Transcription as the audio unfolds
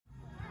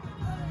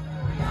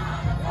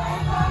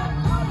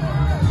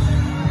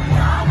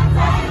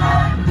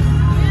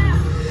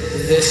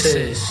This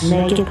is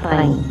Make It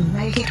Plain.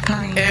 Make It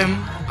Plain.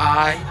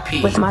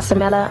 MIP With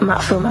Masamela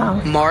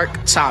Matfumo. Mark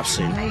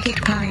Thompson. Make It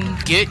Plain.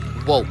 Get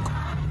woke.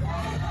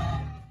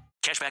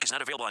 Cashback is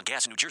not available on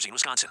gas in New Jersey and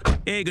Wisconsin.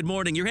 Hey, good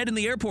morning. You're heading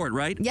the airport,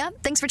 right? Yep,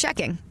 thanks for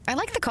checking. I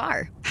like the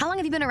car. How long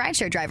have you been a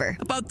rideshare driver?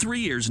 About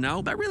 3 years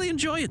now. I really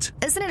enjoy it.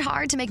 Isn't it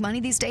hard to make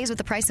money these days with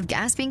the price of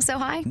gas being so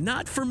high?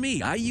 Not for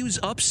me. I use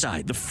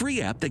Upside, the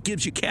free app that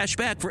gives you cash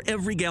back for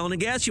every gallon of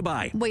gas you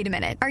buy. Wait a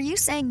minute. Are you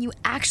saying you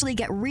actually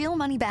get real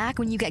money back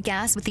when you get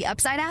gas with the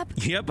Upside app?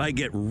 Yep, I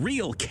get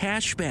real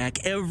cash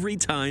back every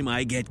time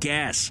I get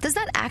gas. Does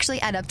that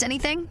actually add up to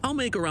anything? I'll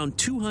make around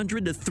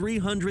 $200 to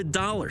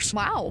 $300.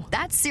 Wow,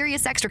 that's serious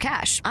extra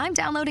cash. I'm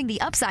downloading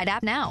the Upside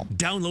app now.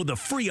 Download the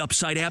free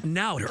Upside app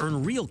now to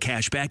earn real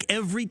cash back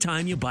every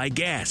time you buy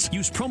gas.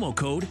 Use promo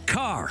code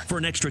CAR for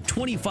an extra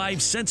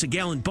 25 cents a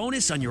gallon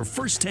bonus on your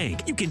first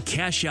tank. You can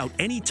cash out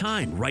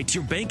anytime right to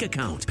your bank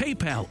account,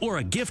 PayPal, or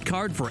a gift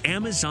card for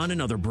Amazon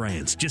and other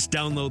brands. Just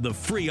download the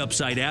free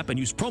Upside app and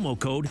use promo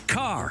code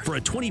CAR for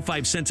a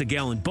 25 cents a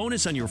gallon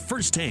bonus on your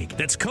first tank.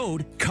 That's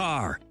code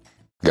CAR.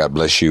 God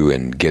bless you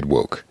and get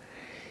woke.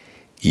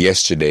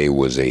 Yesterday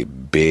was a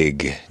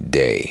big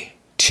day.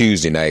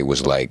 Tuesday night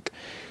was like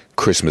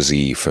Christmas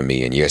Eve for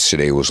me, and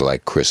yesterday was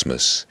like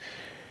Christmas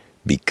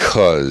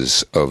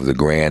because of the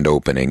grand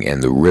opening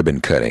and the ribbon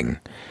cutting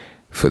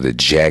for the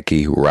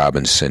Jackie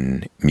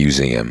Robinson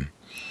Museum.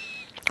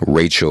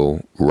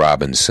 Rachel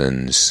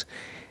Robinson's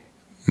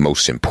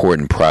most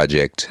important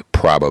project,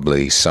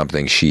 probably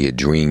something she had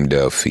dreamed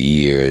of for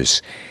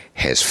years,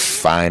 has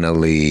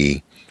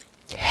finally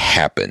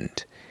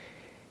happened.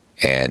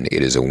 And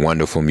it is a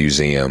wonderful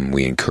museum.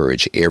 We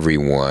encourage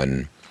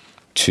everyone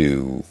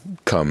to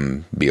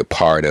come be a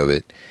part of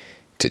it,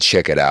 to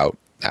check it out.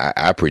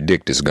 I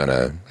predict it's going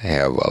to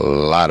have a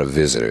lot of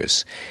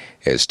visitors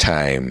as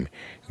time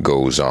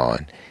goes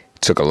on.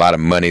 It took a lot of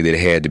money that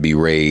had to be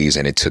raised,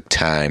 and it took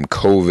time.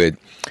 COVID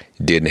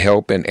didn't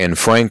help, and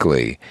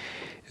frankly,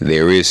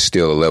 there is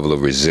still a level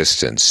of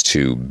resistance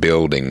to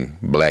building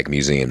black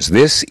museums.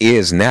 This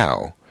is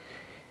now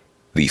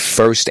the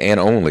first and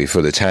only,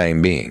 for the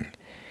time being,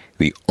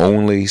 the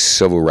only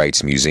civil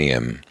rights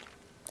museum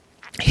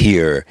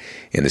here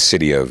in the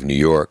city of New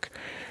York.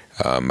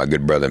 My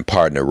good brother and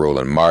partner,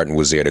 Roland Martin,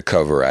 was there to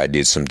cover. I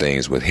did some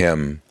things with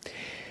him,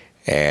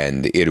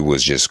 and it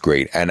was just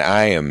great. And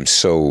I am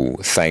so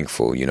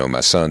thankful. You know,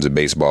 my son's a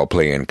baseball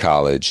player in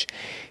college.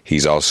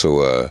 He's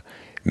also a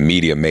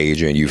media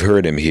major, and you've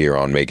heard him here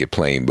on Make It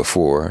Plain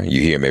before.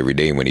 You hear him every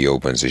day when he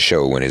opens the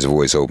show, when his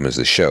voice opens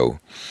the show.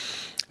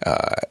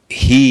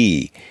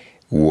 He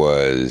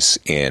was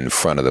in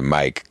front of the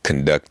mic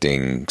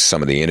conducting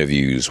some of the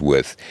interviews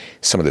with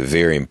some of the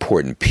very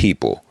important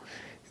people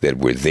that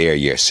were there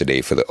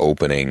yesterday for the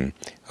opening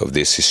of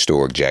this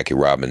historic Jackie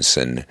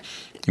Robinson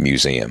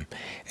Museum.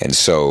 And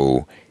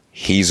so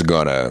he's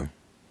going to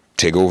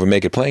take over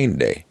Make It Plain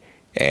today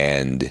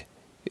and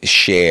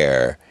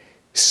share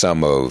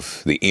some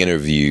of the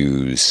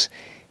interviews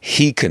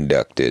he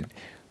conducted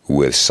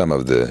with some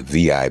of the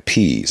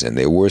VIPs. And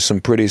there were some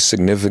pretty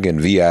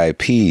significant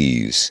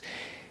VIPs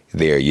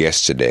there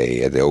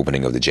yesterday at the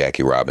opening of the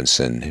Jackie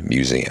Robinson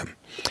Museum.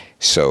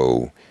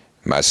 So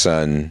my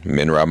son,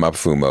 Minra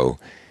Mapfumo,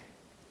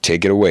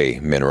 take it away,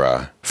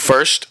 Minra.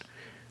 First,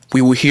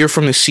 we will hear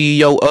from the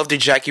CEO of the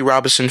Jackie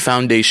Robinson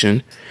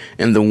Foundation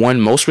and the one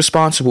most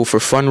responsible for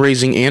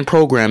fundraising and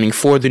programming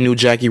for the new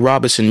Jackie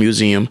Robinson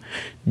Museum,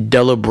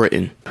 Della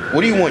Britton.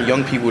 What do you want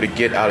young people to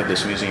get out of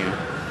this museum?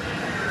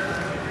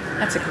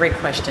 That's a great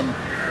question.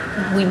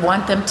 We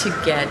want them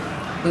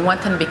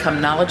to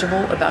become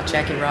knowledgeable about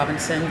Jackie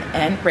Robinson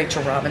and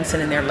Rachel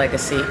Robinson and their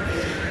legacy.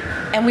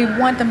 And we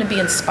want them to be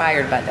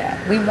inspired by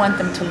that. We want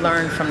them to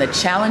learn from the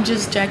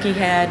challenges Jackie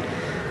had,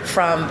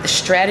 from the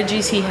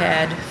strategies he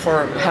had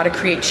for how to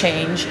create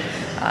change,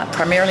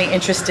 primarily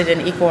interested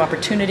in equal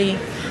opportunity,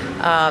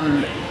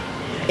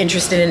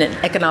 interested in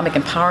economic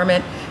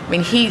empowerment. I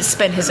mean, he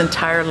spent his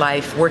entire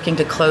life working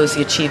to close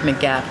the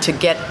achievement gap, to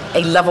get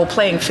a level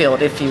playing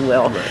field, if you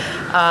will.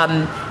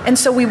 And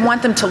so we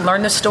want them to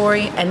learn the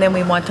story, and then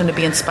we want them to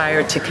be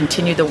inspired to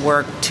continue the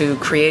work to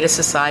create a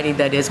society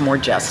that is more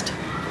just.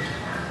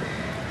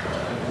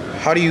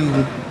 How do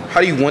you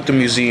want the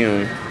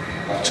museum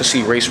to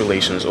see race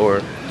relations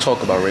or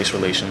talk about race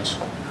relations?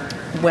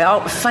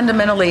 Well,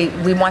 fundamentally,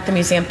 we want the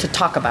museum to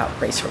talk about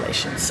race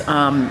relations.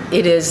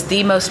 It is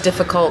the most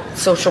difficult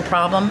social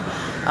problem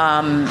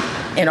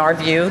in our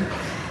view.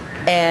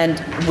 And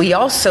we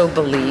also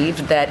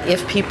believe that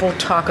if people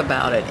talk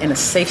about it in a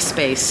safe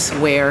space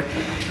where,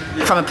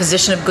 from a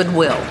position of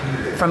goodwill,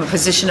 from a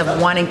position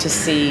of wanting to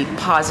see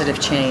positive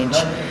change,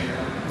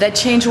 that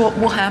change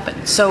will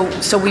happen. So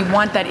we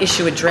want that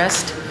issue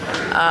addressed.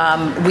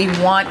 We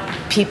want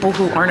people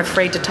who aren't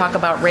afraid to talk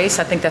about race.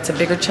 I think that's a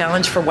bigger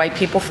challenge for white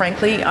people,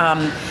 frankly,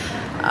 and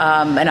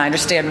I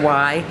understand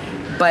why.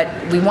 But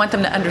we want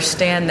them to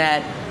understand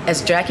that,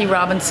 as Jackie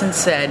Robinson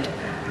said,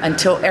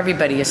 until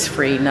everybody is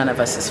free, none of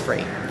us is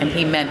free. And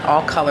he meant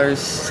all colors,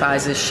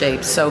 sizes,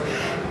 shapes. So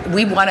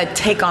we want to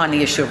take on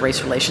the issue of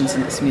race relations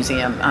in this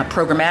museum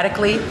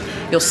programmatically.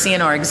 You'll see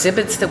in our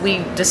exhibits that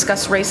we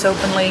discuss race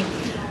openly.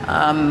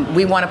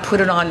 We want to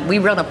put it on. We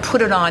want to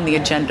put it on the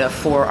agenda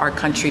for our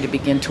country to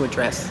begin to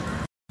address.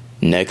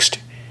 Next,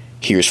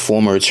 here's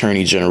former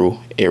Attorney General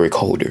Eric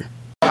Holder.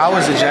 How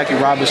has the Jackie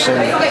Robinson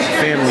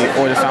family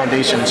or the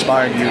foundation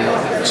inspired you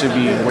to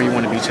be where you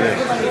want to be today?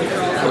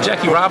 Well,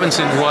 Jackie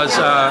Robinson was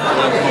a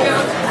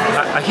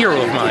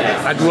hero of mine.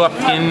 I grew up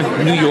in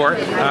New York.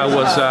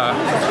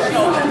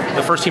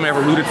 The first team I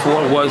ever rooted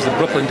for was the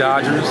Brooklyn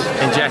Dodgers,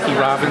 and Jackie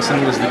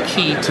Robinson was the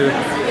key to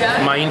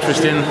my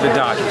interest in the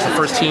Dodgers. The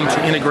first team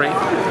to integrate.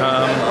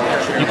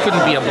 You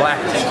couldn't be a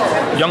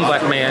young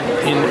black man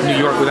in New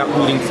York without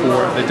rooting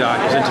for the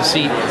Dodgers. And to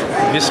see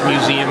this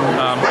museum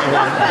on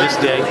this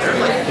day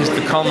is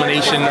the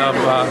culmination of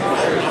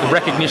the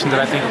recognition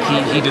that I think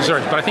he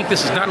deserves. But I think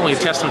this is not only a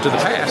testament to the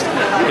past,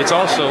 it's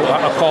also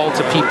a call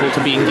to people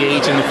to be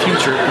engaged in the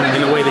future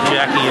in the way that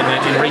Jackie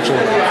and Rachel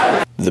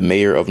were. The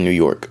mayor of New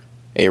York,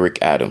 Eric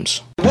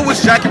Adams. What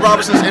was Jackie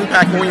Robinson's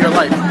impact on your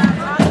life?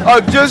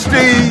 Just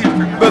the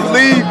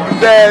belief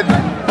that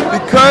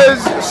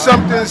because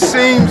something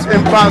seems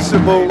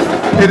impossible,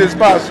 it is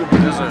possible.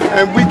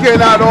 And we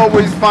cannot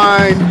always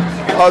find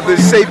the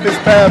safest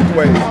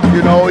pathway.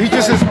 You know, he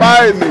just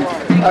inspired me.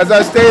 As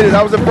I stated,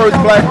 I was the first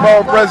black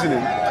borough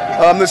president.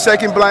 I'm the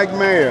second black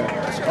mayor.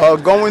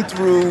 Going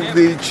through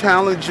the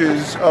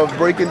challenges of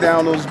breaking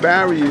down those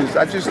barriers,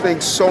 I just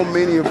think so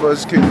many of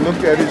us can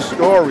look at his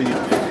story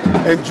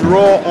and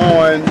draw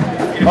on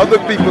other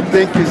people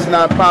think it's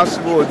not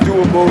possible or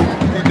doable.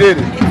 He did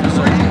it.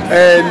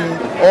 And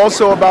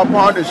also about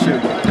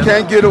partnership.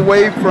 Can't get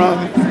away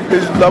from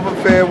his love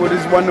affair with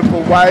his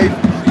wonderful wife,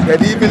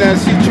 that even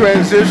as he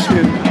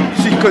transitioned,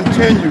 she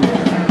continued.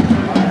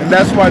 And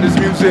that's why this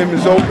museum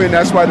is open.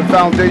 That's why the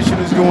foundation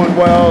is doing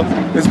well.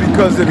 It's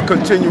because of the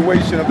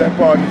continuation of that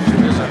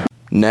partnership.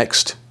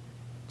 Next,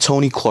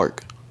 Tony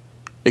Clark,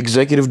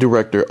 Executive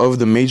Director of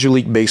the Major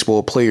League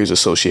Baseball Players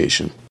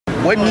Association.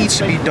 What needs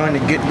to be done to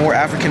get more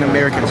African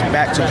Americans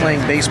back to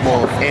playing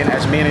baseball and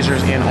as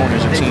managers and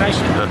owners of teams?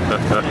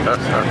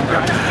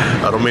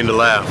 I don't mean to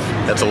laugh.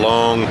 That's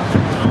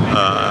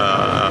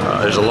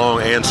there's a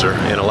long answer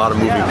and a lot of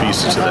moving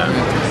pieces to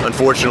that.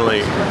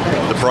 Unfortunately,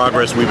 the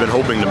progress we've been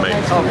hoping to make,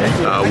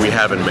 we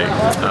haven't made.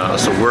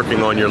 So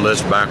working on your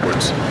list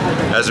backwards.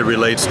 As it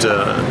relates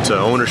to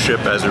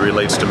ownership, as it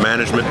relates to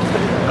management,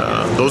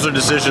 those are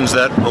decisions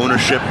that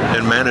ownership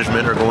and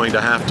management are going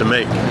to have to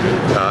make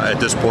at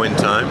this point in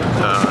time.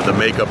 The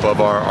makeup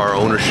of our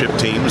ownership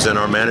teams and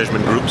our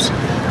management groups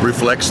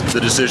reflects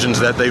the decisions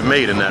that they've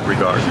made in that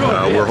regard.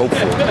 We're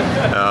hopeful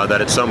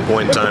that at some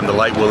point in time the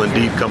light will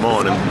indeed come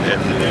on,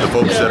 and the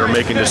folks that are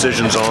making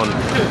decisions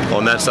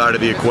on that side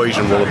of the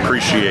equation will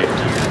appreciate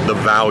the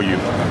value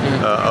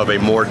of a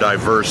more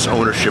diverse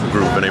ownership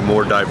group and a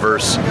more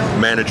diverse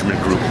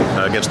management group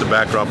against the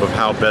backdrop of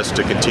how best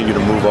to continue to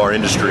move our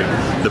industry,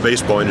 the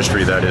baseball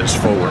industry that is,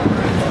 forward.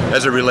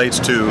 As it relates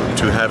to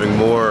having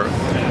more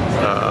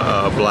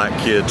black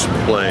kids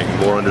playing,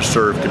 more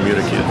underserved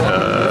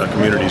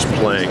communities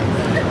playing,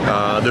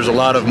 there's a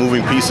lot of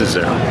moving pieces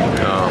there.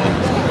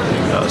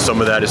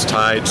 Some of that is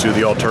tied to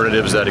the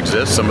alternatives that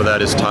exist. Some of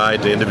that is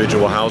tied to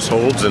individual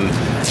households and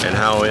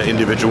how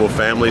individual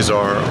families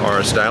are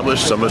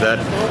established. Some of that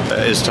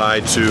is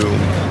tied to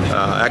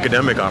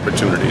academic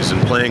opportunities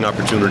and playing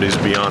opportunities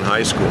beyond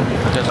high school.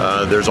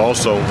 There's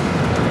also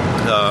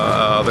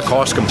the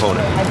cost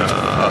component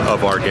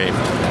of our game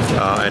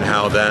and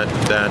how that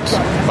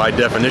by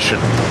definition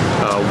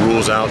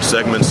rules out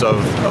segments of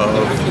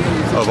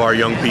our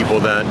young people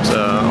that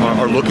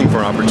are looking for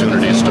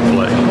opportunities to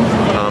play.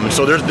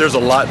 So there's a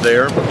lot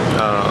there.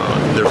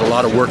 There's a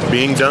lot of work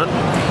being done.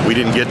 We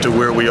didn't get to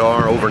where we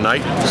are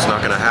overnight. It's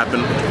not going to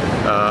happen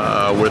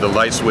where the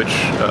light switch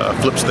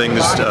flips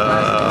things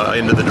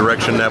into the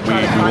direction that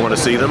we want to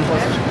see them.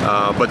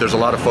 But there's a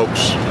lot of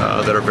folks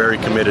that are very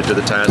committed to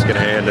the task at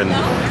hand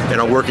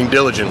and are working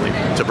diligently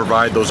to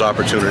provide those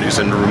opportunities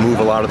and to remove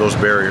a lot of those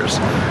barriers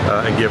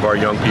and give our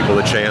young people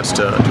a chance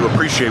to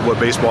appreciate what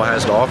baseball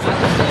has to offer,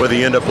 whether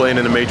you end up playing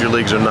in the major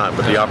leagues or not,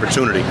 but the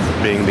opportunity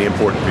being the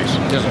important piece.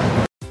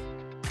 Yes,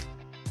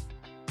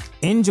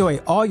 enjoy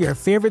all your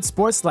favorite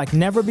sports like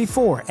never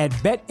before at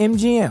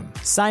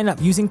BetMGM. Sign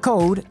up using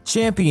code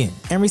CHAMPION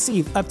and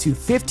receive up to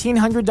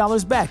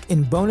 $1,500 back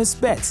in bonus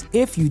bets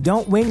if you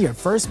don't win your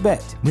first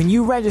bet. When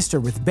you register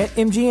with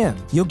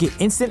BetMGM, you'll get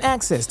instant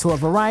access to a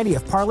variety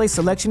of parlay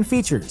selection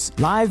features,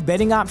 live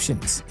betting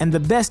options, and the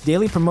best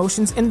daily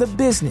promotions in the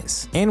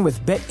business. And with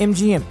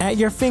BetMGM at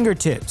your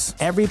fingertips,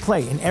 every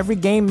play and every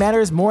game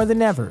matters more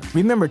than ever.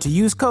 Remember to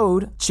use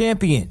code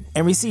CHAMPION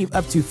and receive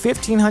up to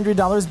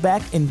 $1,500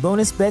 back in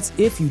bonus bets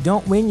if you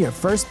don't win your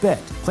first bet.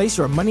 Place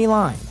your money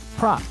line,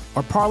 prop,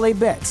 or parlay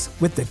bets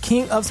with the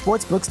king of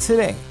sportsbooks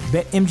today.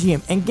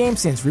 BetMGM and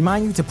GameSense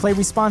remind you to play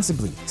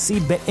responsibly. See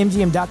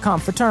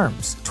BetMGM.com for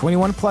terms.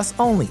 21 plus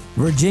only.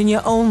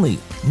 Virginia only.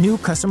 New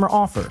customer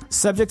offer.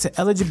 Subject to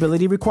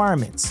eligibility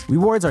requirements.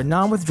 Rewards are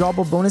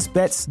non-withdrawable bonus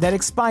bets that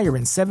expire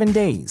in 7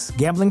 days.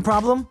 Gambling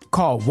problem?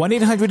 Call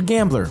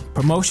 1-800-GAMBLER.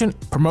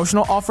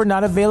 Promotional offer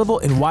not available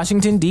in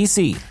Washington,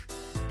 D.C.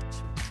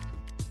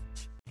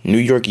 New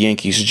York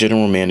Yankees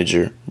general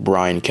manager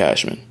Brian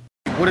Cashman.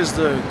 What does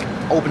the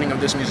opening of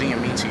this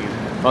museum mean to you?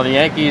 Well, the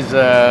Yankees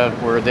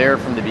were there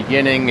from the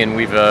beginning, and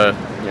we've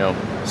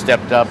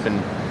stepped up, and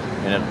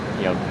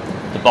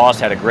the boss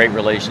had a great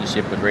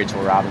relationship with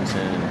Rachel Robinson,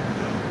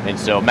 and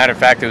so matter of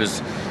fact, I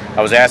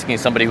was asking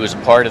somebody who was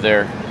part of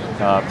their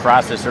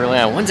process early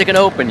on, when's it going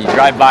to open? You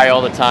drive by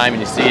all the time,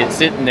 and you see it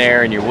sitting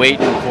there, and you're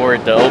waiting for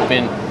it to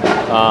open.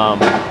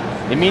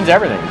 It means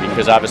everything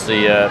because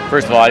obviously,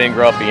 first of all, I didn't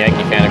grow up a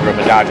Yankee fan. I grew up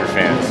a Dodger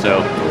fan.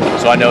 So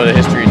I know the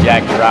history of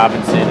Jackie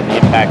Robinson and the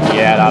impact he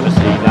had,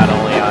 obviously, not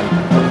only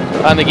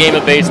on the game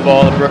of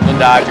baseball, the Brooklyn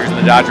Dodgers and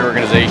the Dodger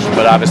organization,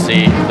 but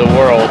obviously the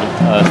world,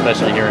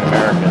 especially here in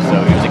America. So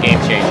he was a game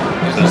changer.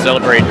 So to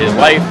celebrate his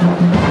life,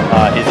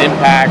 his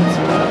impact,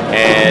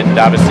 and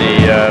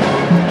obviously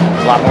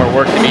there's a lot more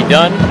work to be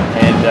done.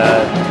 And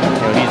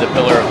he's a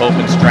pillar of hope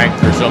and strength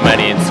for so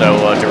many. And so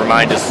to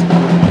remind us,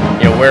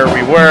 where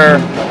we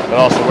were, but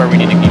also where we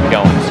need to keep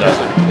going. So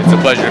it's a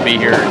pleasure to be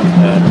here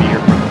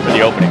for the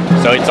opening.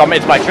 So it's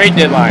my trade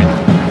deadline,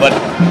 but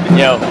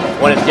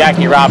when it's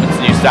Jackie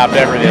Robinson, you stop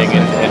everything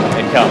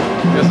and come.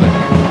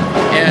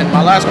 And my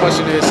last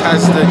question is: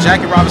 has the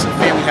Jackie Robinson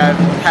family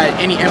had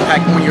any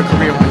impact on your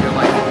career, on your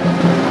life?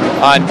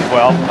 I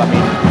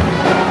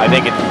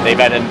think they've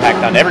had an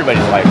impact on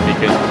everybody's life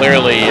because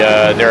clearly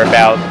they're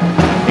about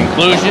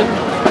inclusion,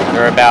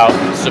 they're about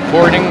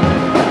supporting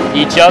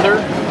each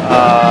other.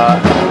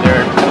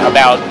 They're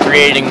about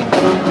creating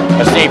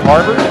a safe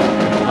harbor,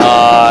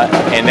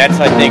 and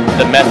that's, I think,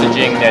 the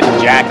messaging that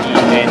Jackie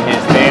and his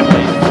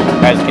family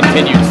has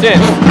continued since.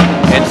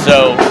 And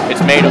so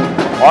it's made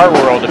our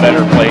world a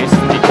better place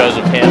because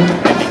of him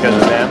and because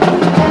of them.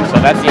 So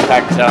that's the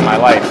impact it's had on my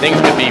life.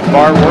 Things could be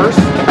far worse,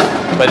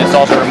 but it's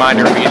also a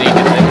reminder we need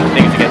to think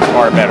things get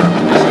far better.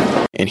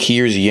 And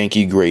here's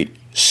Yankee great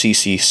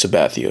CC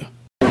Sabathia.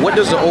 What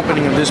does the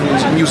opening of this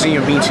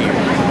museum mean to you?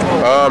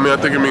 I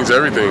think it means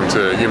everything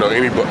to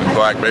any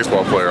black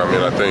baseball player.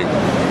 I think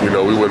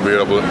we wouldn't be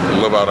able to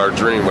live out our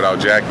dream without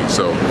Jackie.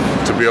 So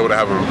to be able to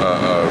have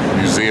a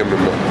museum to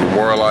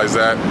memorialize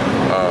that,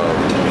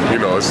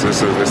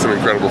 it's an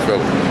incredible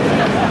feeling.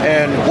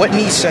 And what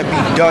needs to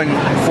be done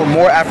for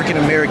more African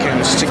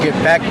Americans to get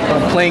back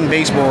playing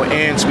baseball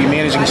and to be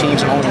managing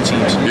teams and owning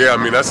teams? Yeah,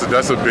 that's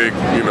a big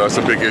that's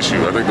a big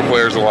issue. I think the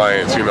Players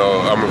Alliance.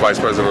 I'm a vice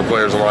president of the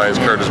Players Alliance.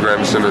 Curtis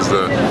Granderson is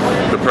the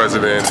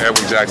president.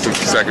 Edwin Jackson's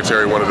the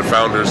secretary, one of the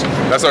founders.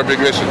 That's our big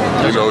mission.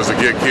 Is to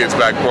get kids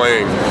back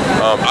playing.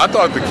 I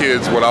thought the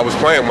kids when I was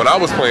playing,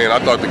 I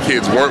thought the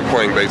kids weren't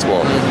playing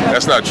baseball.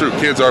 That's not true.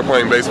 Kids are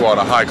playing baseball at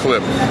a high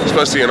clip,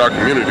 especially in our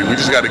community. We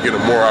just got to get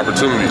them more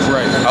opportunities.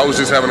 Right. I was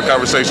just having a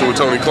conversation with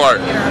Tony Clark.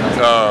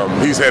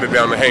 He's headed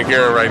down to Hank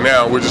Aaron right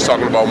now. We're just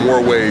talking about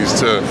more ways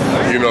to,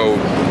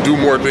 do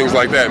more things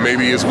like that.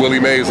 Maybe it's Willie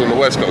Mays on the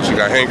West Coast. You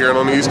got Hank Aaron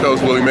on the East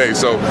Coast, Willie Mays.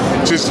 So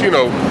just,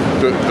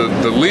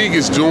 the league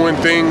is doing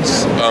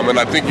things, and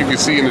I think you can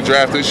see in the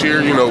draft this year,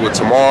 with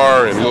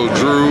Tamar and Lil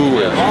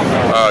Drew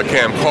and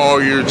Cam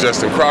Collier,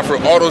 Justin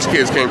Crawford, all those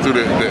kids came through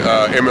the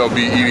MLB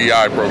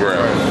EDI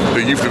program,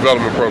 the youth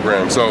development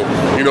program. So,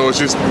 it's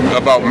just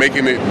about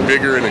making it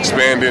bigger and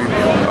expanding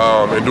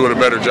and doing a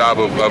better job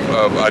of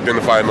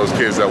identifying those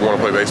kids that want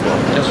to play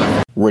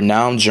baseball.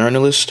 Renowned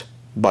journalist,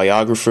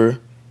 biographer,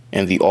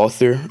 and the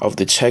author of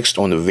the text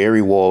on the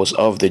very walls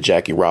of the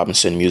Jackie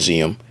Robinson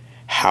Museum,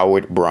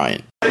 Howard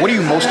Bryant. What are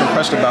you most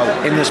impressed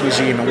about in this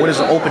museum, and what does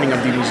the opening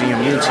of the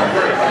museum mean to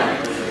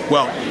you?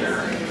 Well,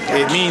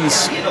 it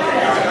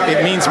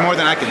means more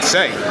than I can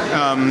say.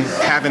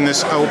 Having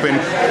this open,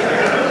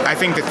 I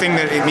think the thing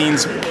that it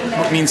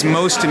means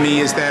most to me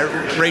is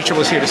that Rachel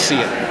was here to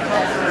see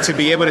it, to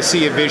be able to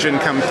see a vision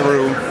come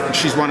through.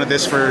 She's wanted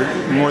this for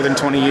more than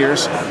 20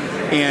 years,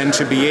 and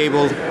to be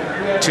able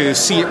to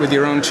see it with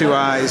your own two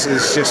eyes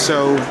is just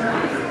so,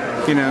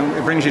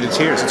 it brings you to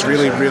tears. It's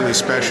really, really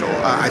special.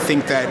 I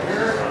think that,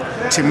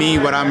 to me,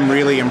 what I'm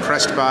really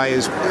impressed by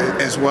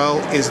as well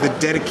is the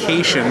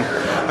dedication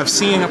of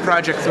seeing a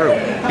project through,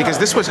 because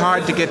this was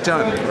hard to get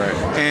done. Right.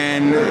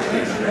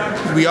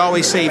 And we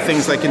always say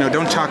things like,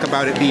 don't talk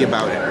about it, be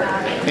about it.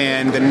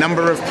 And the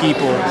number of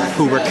people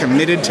who were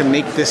committed to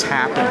make this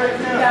happen,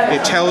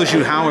 it tells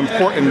you how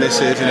important this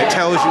is, and it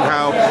tells you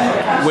how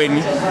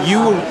when you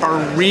are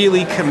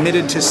really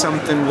committed to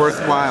something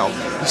worthwhile,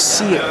 you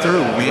see it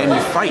through, man.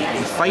 You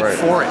fight right.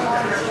 for it.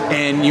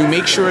 And you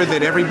make sure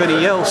that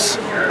everybody else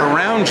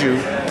around you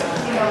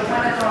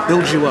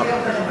builds you up,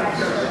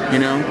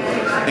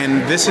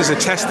 And this is a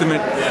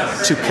testament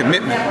to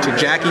commitment, to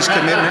Jackie's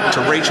commitment,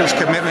 to Rachel's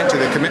commitment, to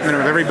the commitment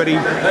of everybody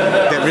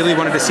that really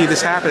wanted to see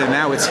this happen, and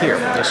now it's here.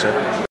 Yes,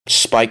 sir.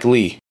 Spike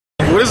Lee.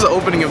 What does the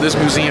opening of this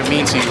museum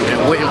mean to you,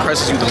 and what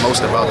impresses you the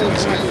most about the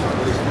museum?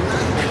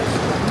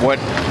 What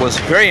was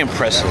very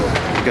impressive,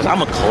 because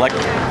I'm a collector,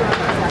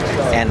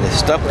 and the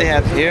stuff they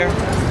have here,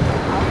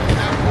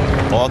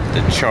 off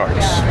the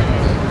charts.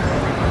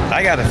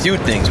 I got a few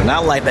things, but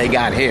not like they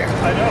got here.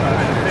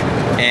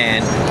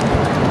 And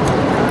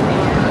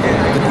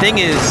the thing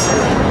is,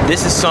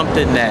 this is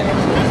something that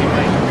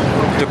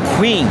the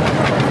Queen,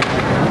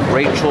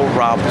 Rachel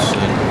Robinson,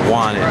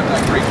 wanted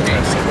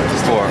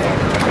for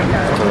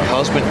her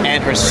husband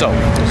and herself.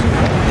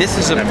 This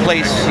is a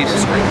place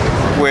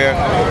where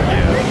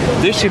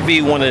this should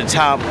be one of the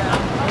top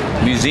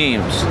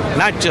museums,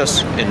 not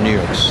just in New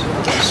York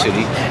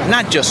City,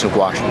 not just in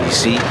Washington,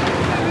 D.C.,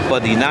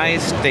 but the United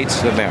States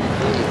of America.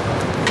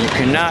 You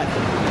cannot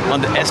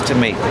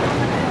underestimate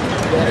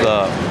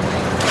the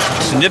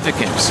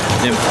significance,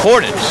 the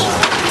importance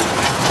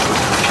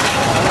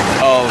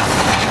of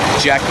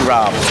Jackie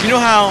Robinson. You know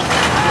how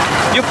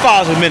your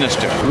father's a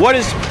minister. What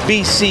does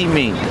BC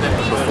mean?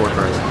 Before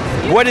Christ.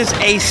 What does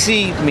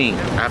AC mean?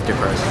 After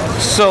Christ.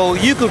 So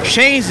you could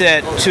change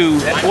that to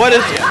what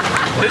does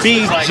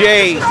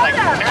BJ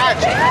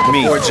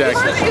mean? Before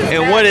Jackie.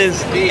 And what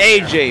does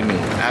AJ mean?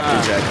 After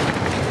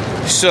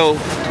Jackie. So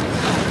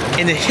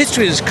in the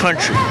history of this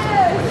country,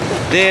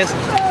 there's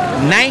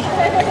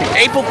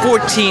April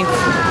 14th,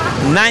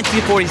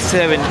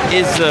 1947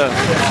 is a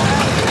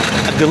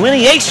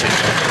delineation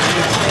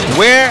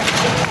where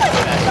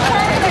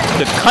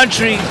the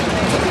country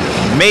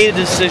made a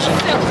decision,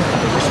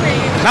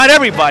 not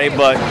everybody,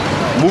 but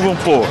moving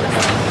forward.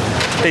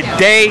 The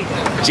day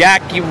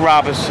Jackie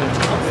Robinson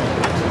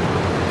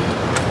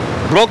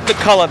broke the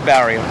color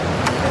barrier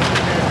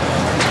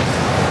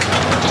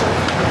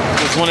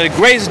was one of the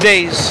greatest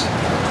days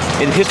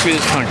in the history of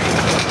this country.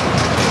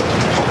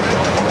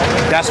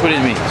 That's what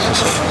it means.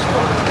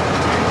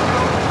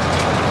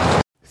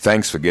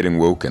 Thanks for getting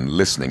woke and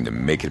listening to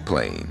Make It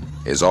Plain.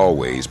 As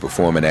always,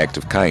 perform an act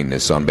of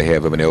kindness on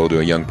behalf of an elder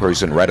or young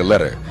person. Write a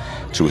letter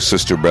to a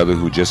sister or brother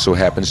who just so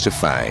happens to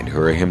find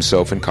her or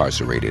himself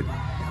incarcerated.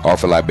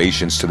 Offer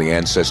libations to the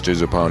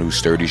ancestors upon whose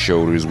sturdy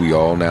shoulders we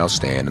all now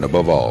stand. And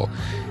above all,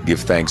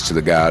 give thanks to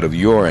the God of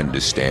your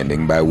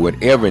understanding by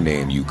whatever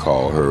name you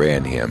call her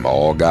and him.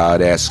 All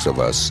God asks of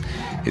us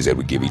is that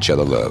we give each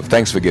other love.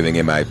 Thanks for giving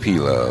MIP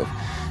love.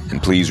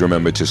 And please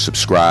remember to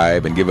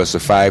subscribe and give us a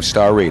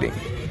 5-star rating.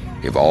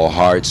 If all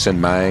hearts and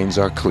minds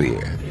are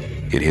clear,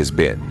 it has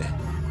been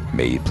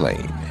made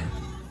plain.